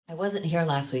I wasn't here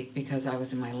last week because I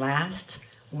was in my last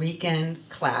weekend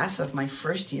class of my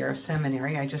first year of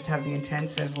seminary. I just have the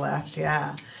intensive left,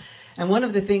 yeah. And one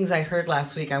of the things I heard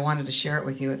last week, I wanted to share it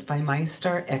with you. It's by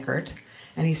Meister Eckhart.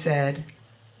 And he said,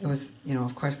 it was,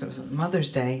 of course, it was Mother's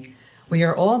Day. We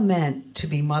are all meant to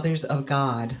be mothers of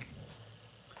God,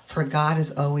 for God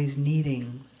is always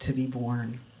needing to be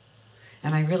born.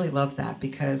 And I really love that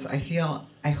because I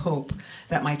hope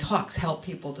that my talks help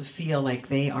people to feel like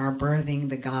they are birthing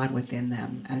the God within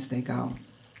them as they go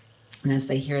and as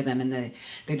they hear them and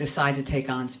they decide to take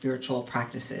on spiritual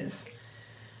practices.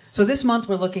 So this month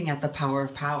we're looking at the power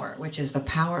of power, which is the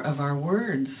power of our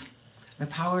words, the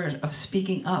power of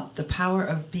speaking up, the power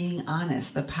of being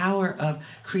honest, the power of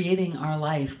creating our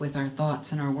life with our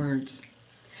thoughts and our words.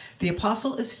 The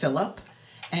apostle is Philip,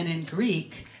 and in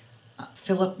Greek,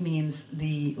 Philip means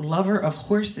the lover of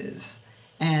horses.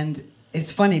 And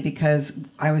it's funny because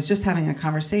I was just having a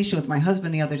conversation with my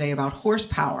husband the other day about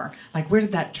horsepower. Like, where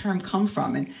did that term come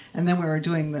from? And then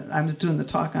I was doing the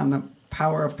talk on the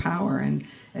power of power, and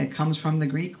it comes from the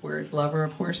Greek word, lover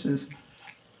of horses.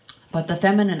 But the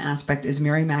feminine aspect is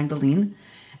Mary Magdalene,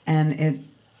 and it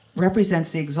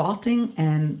represents the exalting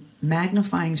and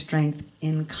magnifying strength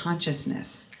in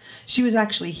consciousness. She was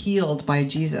actually healed by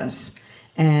Jesus,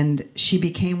 and she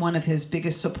became one of his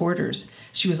biggest supporters.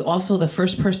 She was also the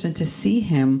first person to see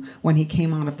him when he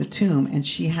came out of the tomb, and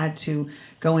she had to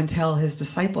go and tell his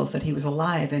disciples that he was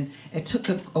alive. And it took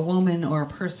a woman or a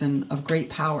person of great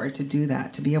power to do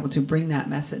that, to be able to bring that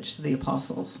message to the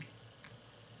apostles.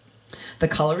 The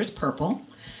color is purple,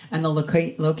 and the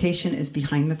location is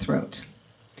behind the throat.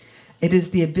 It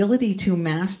is the ability to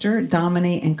master,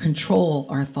 dominate, and control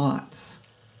our thoughts.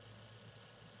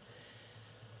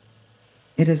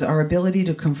 It is our ability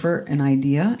to convert an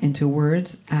idea into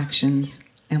words, actions,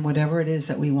 and whatever it is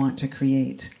that we want to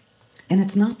create. And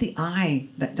it's not the I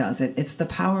that does it. It's the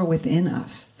power within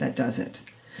us that does it.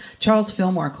 Charles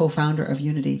Fillmore, co-founder of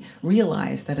Unity,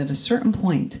 realized that at a certain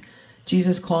point,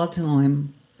 Jesus called to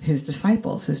him his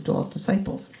disciples, his 12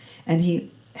 disciples. And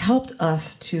he helped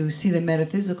us to see the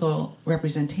metaphysical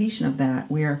representation of that,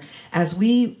 where as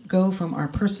we go from our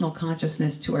personal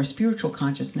consciousness to our spiritual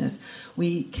consciousness,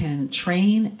 we can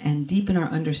train and deepen our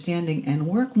understanding and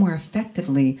work more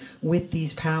effectively with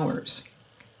these powers.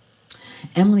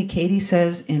 Emily Cady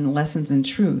says in Lessons in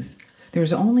Truth,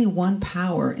 there's only one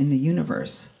power in the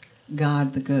universe,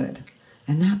 God the Good.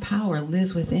 And that power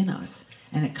lives within us.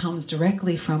 And it comes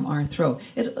directly from our throat.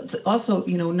 It's also,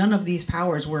 none of these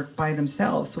powers work by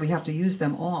themselves, so we have to use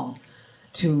them all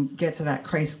to get to that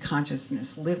Christ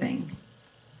consciousness living.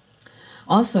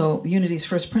 Also, Unity's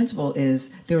first principle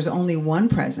is there's only one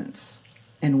presence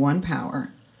and one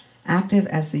power, active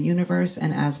as the universe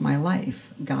and as my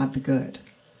life, God the Good.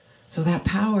 So that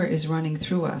power is running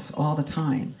through us all the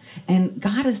time. And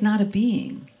God is not a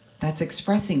being that's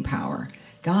expressing power.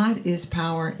 God is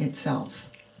power itself.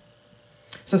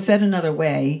 So said another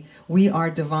way, we are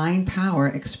divine power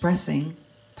expressing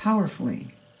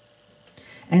powerfully.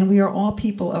 And we are all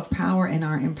people of power and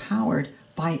are empowered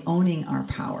by owning our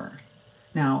power.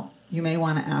 Now, you may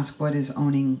want to ask, what is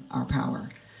owning our power?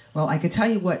 Well, I could tell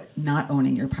you what not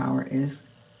owning your power is.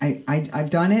 I've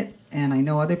done it, and I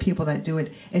know other people that do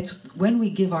it. It's when we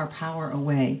give our power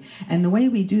away. And the way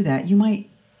we do that,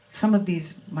 some of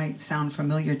these might sound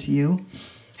familiar to you.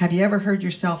 Have you ever heard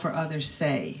yourself or others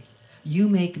say, you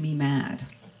make me mad.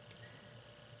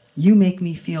 You make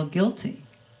me feel guilty.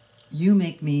 You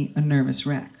make me a nervous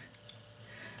wreck.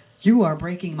 You are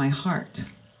breaking my heart.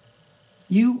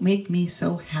 You make me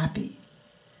so happy.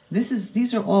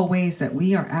 These are all ways that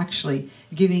we are actually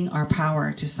giving our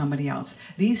power to somebody else.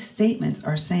 These statements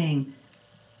are saying,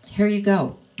 here you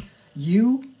go.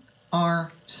 You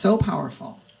are so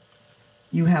powerful.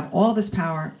 You have all this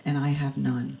power and I have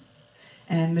none.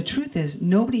 And the truth is,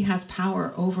 nobody has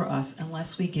power over us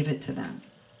unless we give it to them.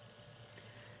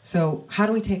 So how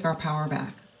do we take our power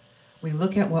back? We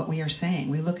look at what we are saying.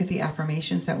 We look at the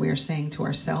affirmations that we are saying to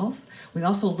ourselves. We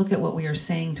also look at what we are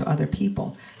saying to other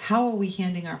people. How are we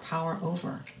handing our power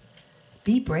over?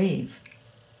 Be brave.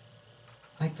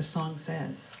 Like the song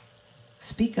says,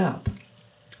 speak up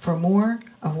for more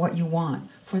of what you want,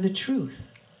 for the truth,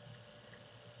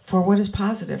 for what is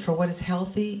positive, for what is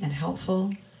healthy and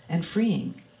helpful and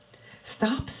freeing.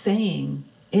 Stop saying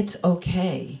it's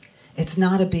okay, it's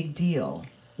not a big deal,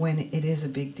 when it is a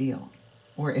big deal,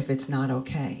 or if it's not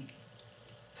okay.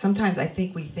 Sometimes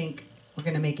we think we're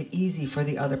going to make it easy for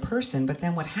the other person, but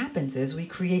then what happens is we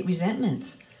create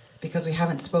resentments because we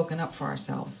haven't spoken up for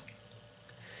ourselves.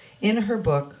 In her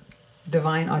book,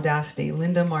 Divine Audacity,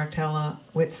 Linda Martella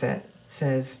Whitsett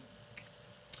says,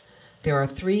 There are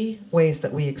 3 ways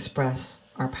that we express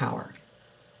our power: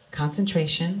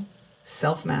 concentration,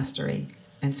 self-mastery,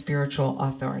 and spiritual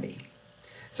authority.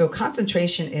 So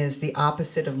concentration is the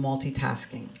opposite of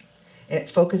multitasking. It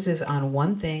focuses on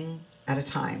one thing at a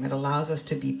time. It allows us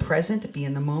to be present, be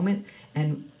in the moment,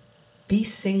 and be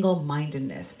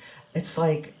single-mindedness. It's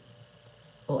like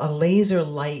a laser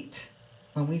light.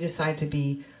 When we decide to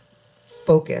be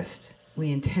focused,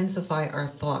 we intensify our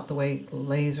thought the way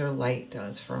laser light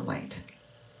does for light.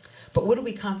 But what do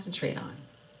we concentrate on?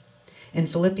 In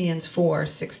Philippians 4,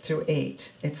 6 through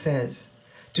 8, it says,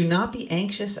 "Do not be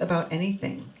anxious about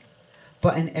anything,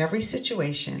 but in every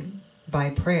situation, by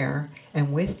prayer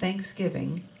and with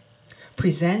thanksgiving,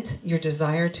 present your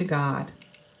desire to God,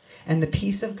 and the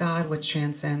peace of God, which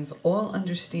transcends all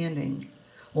understanding,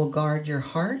 will guard your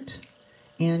heart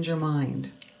and your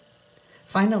mind.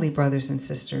 Finally, brothers and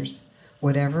sisters,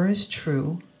 whatever is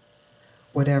true,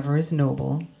 whatever is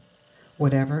noble,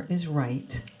 whatever is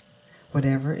right,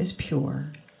 whatever is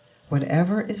pure,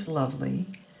 whatever is lovely,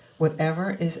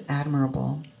 whatever is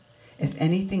admirable, if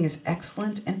anything is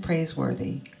excellent and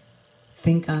praiseworthy,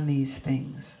 think on these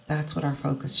things." That's what our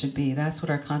focus should be. That's what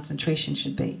our concentration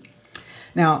should be.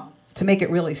 Now, to make it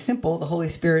really simple, the Holy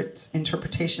Spirit's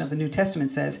interpretation of the New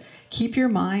Testament says, "Keep your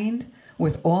mind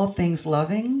with all things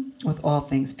loving, with all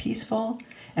things peaceful,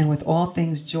 and with all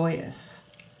things joyous.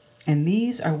 And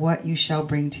these are what you shall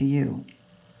bring to you."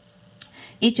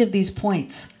 Each of these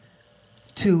points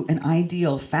to an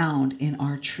ideal found in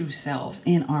our true selves,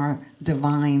 in our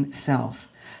divine self.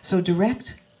 So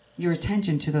direct your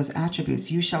attention to those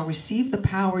attributes. You shall receive the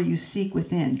power you seek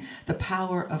within, the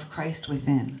power of Christ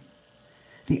within.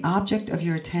 The object of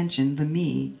your attention, the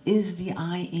me, is the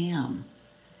I am,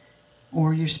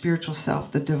 or your spiritual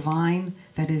self, the divine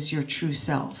that is your true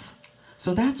self.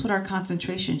 So that's what our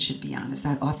concentration should be on, is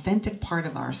that authentic part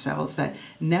of ourselves that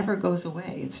never goes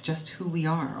away. It's just who we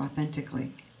are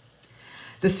authentically.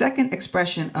 The second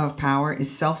expression of power is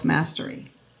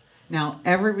self-mastery. Now,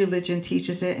 every religion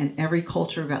teaches it and every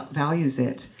culture values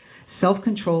it.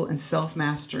 Self-control and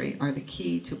self-mastery are the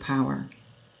key to power.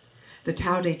 The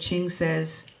Tao Te Ching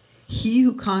says, "He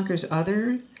who conquers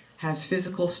others has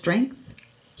physical strength.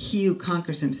 He who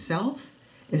conquers himself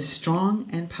is strong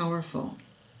and powerful."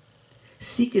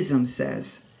 Sikhism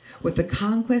says, "With the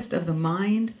conquest of the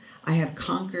mind, I have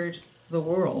conquered the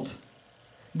world."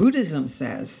 Buddhism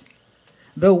says,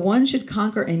 "Though one should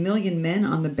conquer 1,000,000 men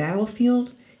on the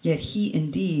battlefield, yet he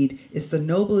indeed is the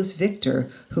noblest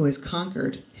victor who has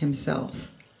conquered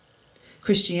himself."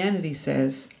 Christianity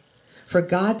says, "For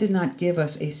God did not give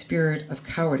us a spirit of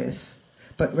cowardice,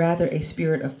 but rather a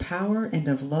spirit of power and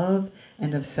of love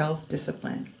and of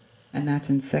self-discipline." And that's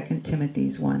in 2 Timothy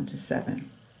 1-7.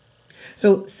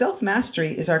 So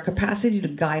self-mastery is our capacity to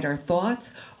guide our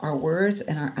thoughts, our words,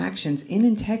 and our actions in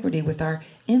integrity with our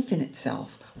infinite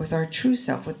self, with our true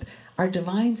self, with our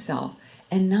divine self,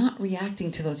 and not reacting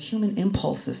to those human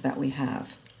impulses that we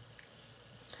have.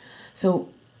 So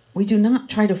we do not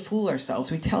try to fool ourselves.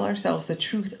 We tell ourselves the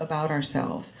truth about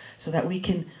ourselves so that we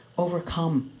can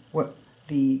overcome what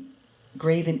the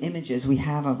graven images we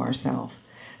have of ourselves.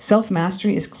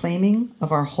 Self-mastery is claiming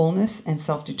of our wholeness and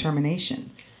self-determination.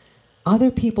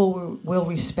 Other people will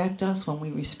respect us when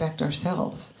we respect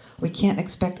ourselves. We can't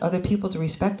expect other people to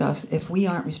respect us if we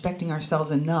aren't respecting ourselves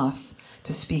enough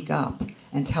to speak up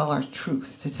and tell our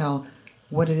truth, to tell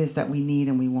what it is that we need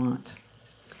and we want.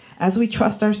 As we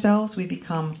trust ourselves, we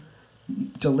become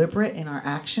deliberate in our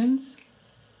actions,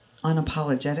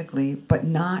 unapologetically, but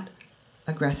not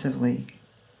aggressively,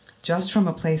 just from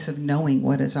a place of knowing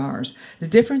what is ours. The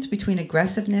difference between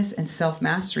aggressiveness and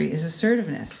self-mastery is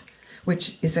assertiveness,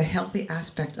 which is a healthy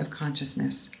aspect of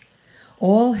consciousness.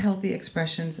 All healthy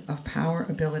expressions of power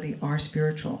ability are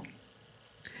spiritual.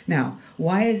 Now,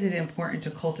 why is it important to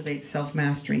cultivate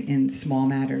self-mastery in small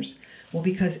matters? Well,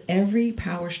 because every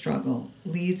power struggle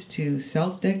leads to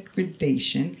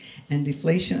self-degradation and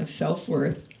deflation of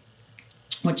self-worth,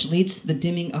 which leads to the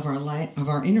dimming of our light, of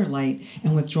our inner light,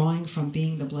 and withdrawing from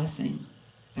being the blessing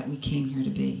that we came here to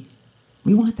be.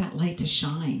 We want that light to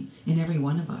shine in every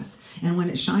one of us. And when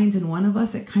it shines in one of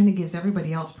us, it kind of gives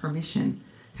everybody else permission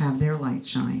to have their light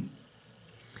shine.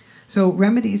 So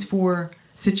remedies for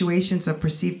situations of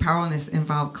perceived powerlessness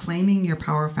involve claiming your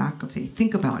power faculty.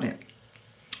 Think about it.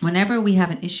 Whenever we have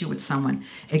an issue with someone,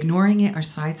 ignoring it or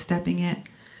sidestepping it,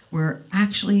 we're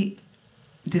actually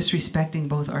disrespecting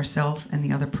both ourselves and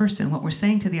the other person. What we're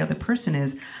saying to the other person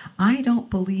is, I don't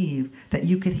believe that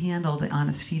you could handle the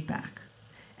honest feedback.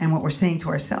 And what we're saying to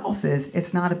ourselves is,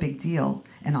 it's not a big deal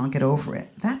and I'll get over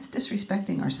it. That's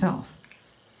disrespecting ourselves.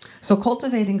 So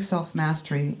cultivating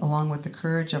self-mastery, along with the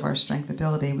courage of our strength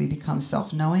ability, we become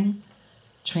self-knowing,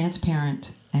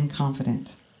 transparent, and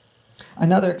confident.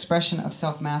 Another expression of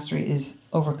self-mastery is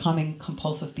overcoming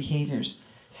compulsive behaviors.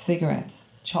 Cigarettes,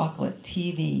 chocolate,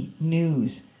 TV,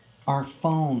 news, our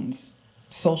phones,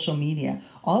 social media.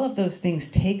 All of those things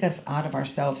take us out of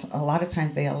ourselves. A lot of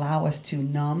times they allow us to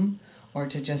numb or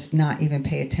to just not even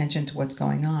pay attention to what's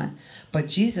going on. But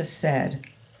Jesus said,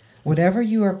 whatever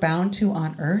you are bound to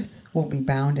on earth will be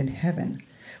bound in heaven.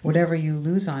 Whatever you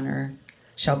lose on earth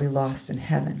shall be lost in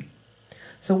heaven.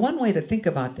 So one way to think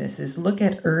about this is look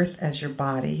at earth as your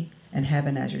body and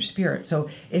heaven as your spirit. So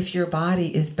if your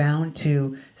body is bound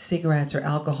to cigarettes or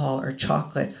alcohol or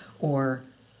chocolate or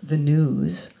the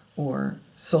news or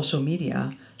social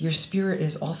media, your spirit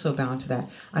is also bound to that.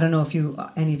 I don't know if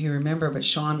any of you remember, but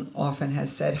Sean often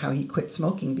has said how he quit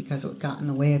smoking because it got in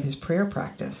the way of his prayer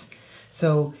practice.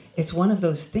 So it's one of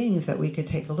those things that we could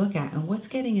take a look at. And what's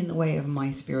getting in the way of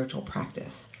my spiritual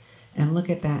practice? And look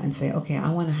at that and say, okay, I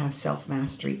want to have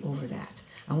self-mastery over that.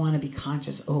 I want to be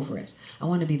conscious over it. I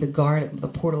want to be the guard at the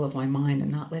portal of my mind and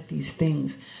not let these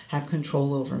things have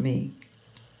control over me.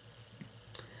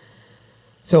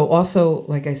 So also,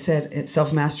 like I said,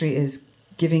 self-mastery is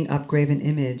giving up graven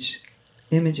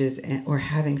images or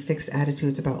having fixed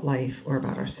attitudes about life or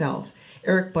about ourselves.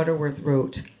 Eric Butterworth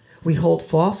wrote, "We hold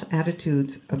false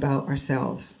attitudes about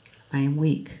ourselves. I am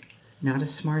weak, not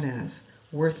as smart as,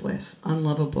 worthless,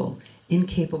 unlovable,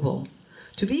 incapable.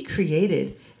 To be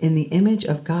created in the image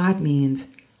of God means,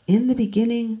 in the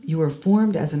beginning, you were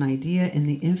formed as an idea in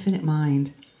the infinite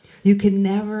mind. You can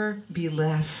never be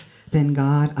less than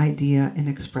God, idea, and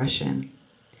expression.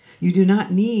 You do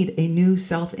not need a new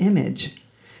self-image.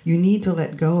 You need to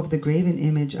let go of the graven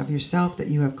image of yourself that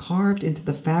you have carved into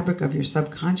the fabric of your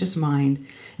subconscious mind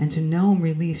and to know and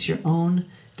release your own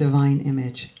divine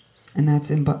image." And that's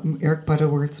in Eric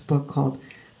Butterworth's book called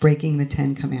Breaking the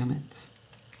 10 Commandments.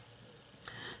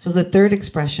 So the third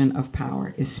expression of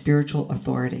power is spiritual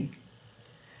authority.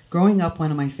 Growing up,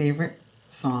 one of my favorite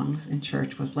songs in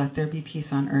church was "Let There Be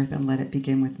Peace on Earth and Let It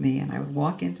Begin With Me." And I would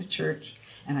walk into church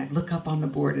and I'd look up on the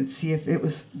board and see if it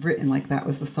was written like that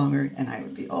was the song, and I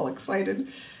would be all excited.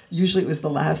 Usually it was the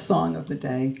last song of the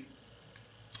day.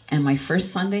 And my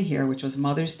first Sunday here, which was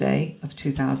Mother's Day of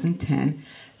 2010,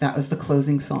 that was the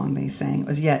closing song they sang. It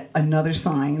was yet another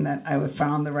sign that I had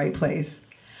found the right place.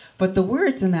 But the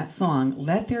words in that song,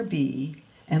 "Let there be"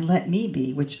 and "let me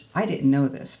be," which I didn't know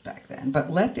this back then,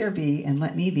 but "let there be" and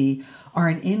 "let me be" are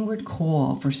an inward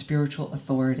call for spiritual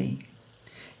authority.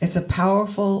 It's a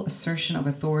powerful assertion of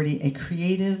authority, a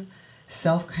creative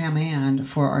self-command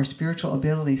for our spiritual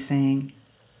ability, saying,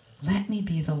 let me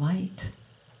be the light.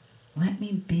 Let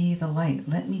me be the light.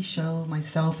 Let me show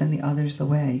myself and the others the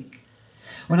way.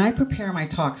 When I prepare my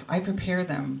talks, I prepare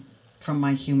them from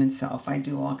my human self. I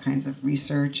do all kinds of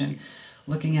research and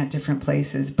looking at different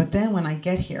places. But then when I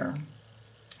get here,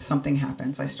 something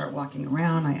happens. I start walking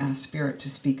around. I ask Spirit to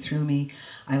speak through me.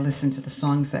 I listen to the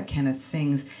songs that Kenneth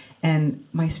sings. And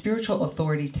my spiritual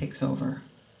authority takes over.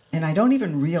 And I don't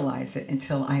even realize it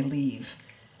until I leave.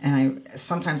 And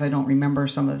sometimes I don't remember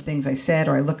some of the things I said,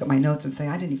 or I look at my notes and say,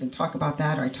 I didn't even talk about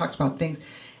that, or I talked about things.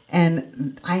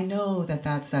 And I know that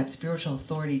that's that spiritual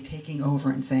authority taking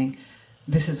over and saying,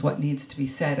 this is what needs to be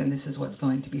said, and this is what's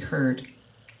going to be heard.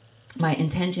 My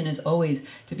intention is always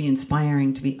to be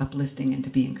inspiring, to be uplifting, and to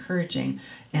be encouraging.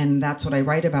 And that's what I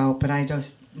write about, but I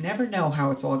just never know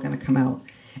how it's all going to come out.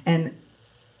 And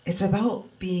it's about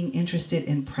being interested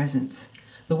in presence.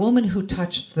 The woman who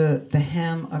touched the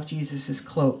hem of Jesus'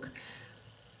 cloak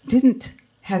didn't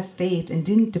have faith and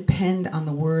didn't depend on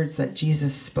the words that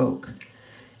Jesus spoke.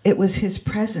 It was his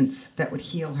presence that would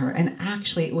heal her. And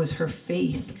actually, it was her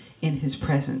faith in his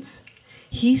presence.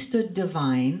 He stood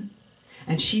divine,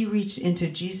 and she reached into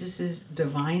Jesus'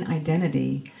 divine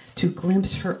identity to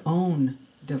glimpse her own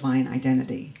divine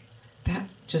identity. That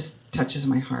just touches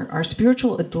my heart. Our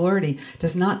spiritual authority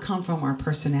does not come from our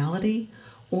personality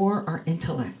or our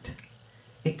intellect.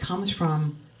 It comes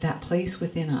from that place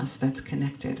within us that's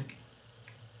connected.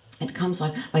 It comes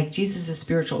like Jesus'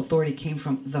 spiritual authority came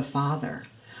from the Father.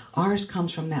 Ours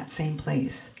comes from that same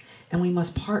place. And we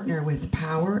must partner with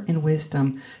power and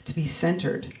wisdom to be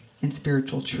centered in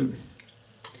spiritual truth.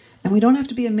 And we don't have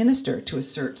to be a minister to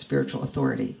assert spiritual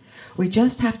authority. We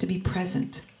just have to be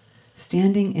present,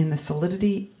 standing in the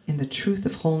solidity, in the truth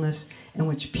of wholeness, in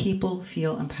which people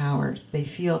feel empowered. They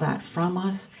feel that from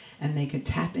us, and they can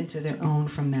tap into their own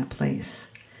from that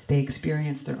place. They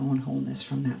experience their own wholeness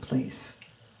from that place.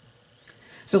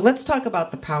 So let's talk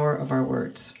about the power of our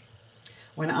words.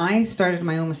 When I started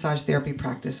my own massage therapy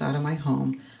practice out of my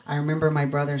home, I remember my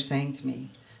brother saying to me,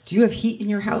 do you have heat in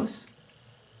your house?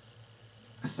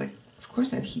 I was like, of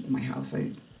course I have heat in my house.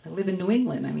 I live in New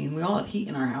England. I mean, we all have heat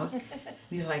in our house.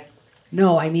 He's like,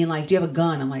 no, I mean, like, do you have a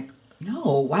gun? I'm like,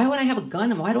 no, why would I have a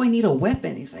gun? And why do I need a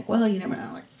weapon? He's like, well, you never know.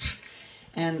 I'm like, pfft.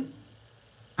 And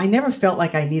I never felt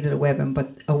like I needed a weapon.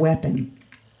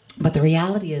 But the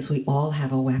reality is we all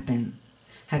have a weapon.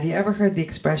 Have you ever heard the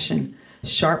expression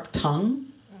sharp tongue,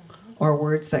 or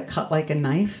words that cut like a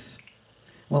knife?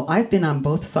 Well, I've been on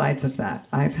both sides of that.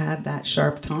 I've had that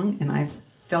sharp tongue, and I've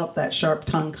felt that sharp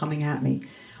tongue coming at me.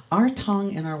 Our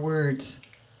tongue and our words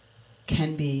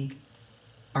can be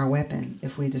our weapon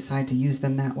if we decide to use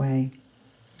them that way.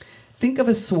 Think of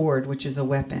a sword, which is a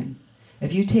weapon.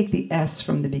 If you take the S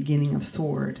from the beginning of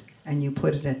sword and you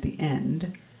put it at the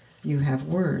end, you have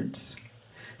words.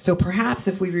 So perhaps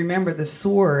if we remember the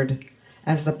sword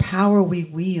as the power we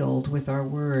wield with our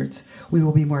words, we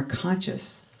will be more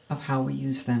conscious of how we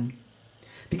use them.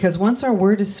 Because once our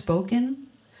word is spoken,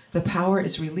 the power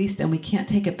is released and we can't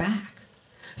take it back.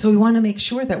 So we want to make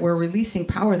sure that we're releasing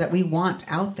power that we want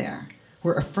out there.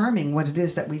 We're affirming what it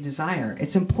is that we desire.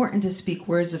 It's important to speak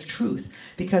words of truth,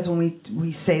 because when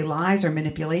we say lies or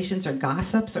manipulations or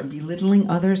gossips or belittling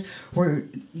others, we're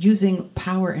using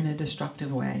power in a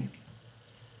destructive way.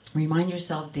 Remind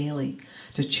yourself daily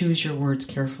to choose your words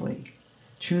carefully.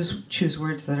 Choose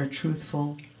words that are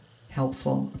truthful,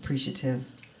 helpful, appreciative,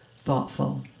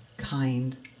 thoughtful,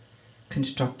 kind,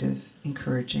 constructive,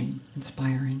 encouraging,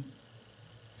 inspiring.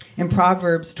 In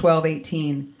Proverbs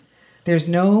 12:18, there's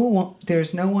no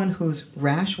one whose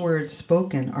rash words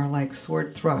spoken are like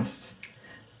sword thrusts.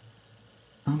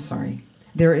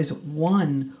 There is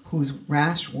one whose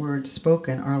rash words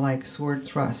spoken are like sword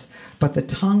thrusts, but the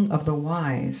tongue of the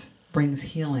wise brings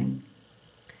healing.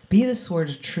 Be the sword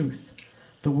of truth.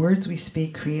 The words we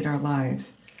speak create our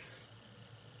lives.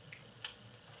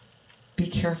 Be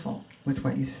careful with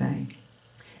what you say.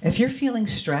 If you're feeling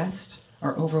stressed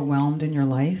or overwhelmed in your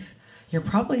life, you're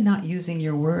probably not using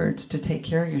your words to take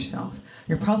care of yourself.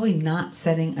 You're probably not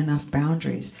setting enough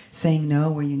boundaries, saying no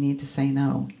where you need to say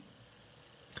no.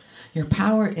 Your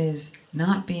power is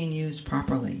not being used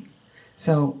properly.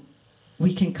 So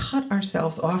we can cut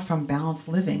ourselves off from balanced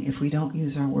living if we don't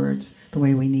use our words the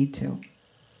way we need to.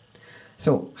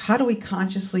 So how do we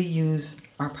consciously use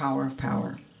our power of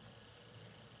power?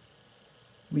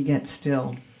 We get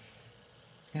still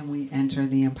and we enter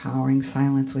the empowering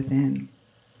silence within.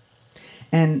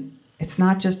 And it's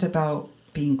not just about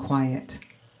being quiet.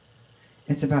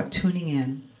 It's about tuning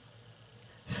in,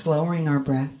 slowing our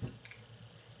breath,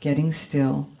 getting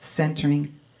still,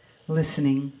 centering,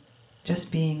 listening,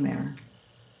 just being there.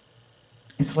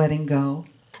 It's letting go,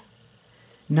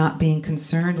 not being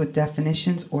concerned with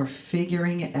definitions or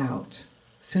figuring it out.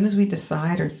 As soon as we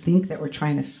decide or think that we're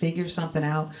trying to figure something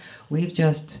out, we've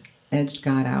just edged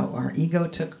God out. Our ego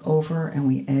took over and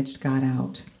we edged God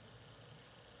out.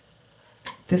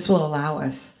 This will allow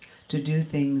us to do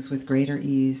things with greater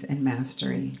ease and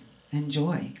mastery and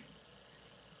joy.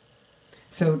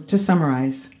 So to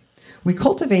summarize, we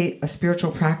cultivate a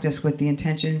spiritual practice with the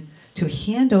intention to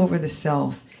hand over the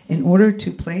self in order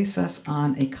to place us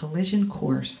on a collision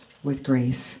course with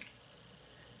grace.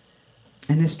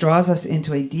 And this draws us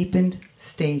into a deepened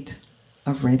state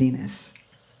of readiness.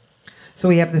 So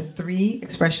we have the 3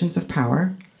 expressions of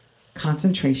power: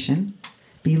 concentration,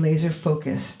 be laser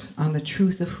focused on the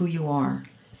truth of who you are.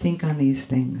 Think on these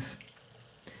things.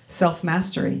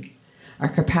 Self-mastery, our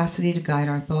capacity to guide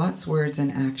our thoughts, words,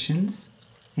 and actions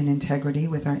in integrity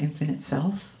with our infinite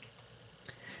self.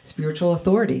 Spiritual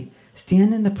authority,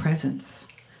 stand in the presence,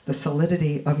 the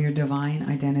solidity of your divine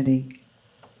identity.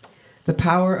 The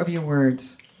power of your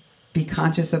words, be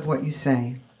conscious of what you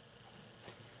say.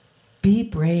 Be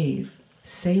brave,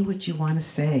 say what you want to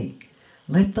say.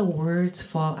 Let the words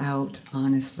fall out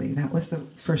honestly. That was the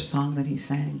first song that he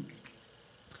sang.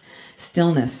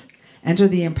 Stillness. Enter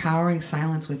the empowering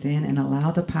silence within and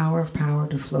allow the power of power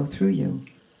to flow through you.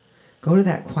 Go to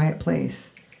that quiet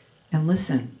place and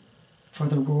listen for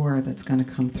the roar that's going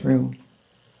to come through.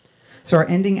 So our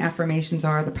ending affirmations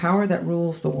are: the power that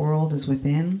rules the world is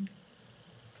within.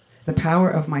 The power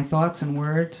of my thoughts and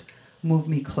words move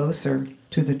me closer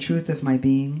to the truth of my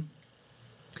being.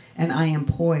 And I am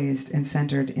poised and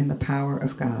centered in the power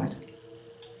of God.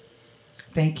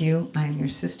 Thank you. I am your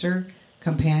sister,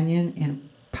 companion in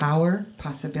power,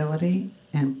 possibility,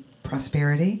 and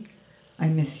prosperity. I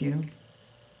miss you.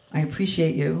 I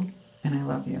appreciate you, and I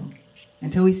love you.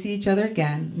 Until we see each other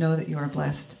again, know that you are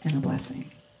blessed and a blessing.